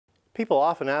People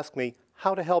often ask me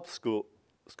how to help school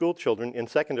children in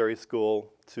secondary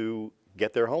school to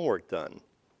get their homework done.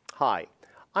 Hi,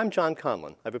 I'm John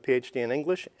Conlon. I have a PhD in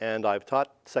English and I've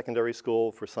taught secondary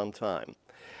school for some time.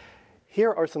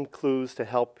 Here are some clues to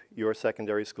help your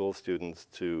secondary school students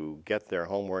to get their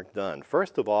homework done.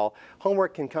 First of all,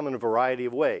 homework can come in a variety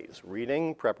of ways: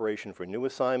 reading, preparation for new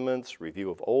assignments, review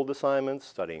of old assignments,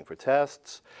 studying for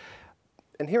tests.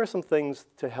 And here are some things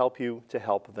to help you to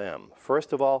help them.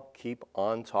 First of all, keep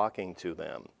on talking to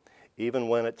them. Even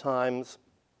when at times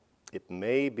it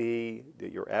may be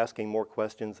that you're asking more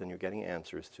questions than you're getting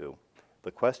answers to.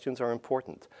 The questions are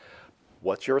important.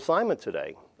 What's your assignment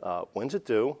today? When's it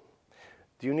due?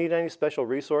 Do you need any special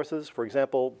resources? For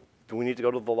example, do we need to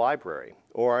go to the library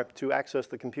or to access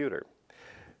the computer?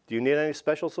 Do you need any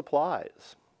special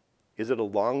supplies? Is it a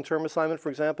long-term assignment, for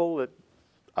example,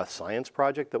 a science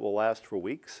project that will last for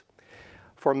weeks?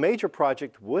 For a major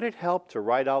project, would it help to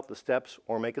write out the steps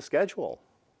or make a schedule?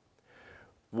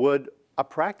 Would a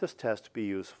practice test be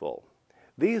useful?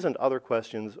 These and other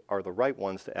questions are the right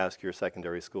ones to ask your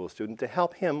secondary school student to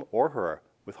help him or her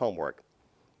with homework.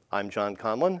 I'm John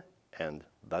Conlon, and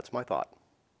that's my thought.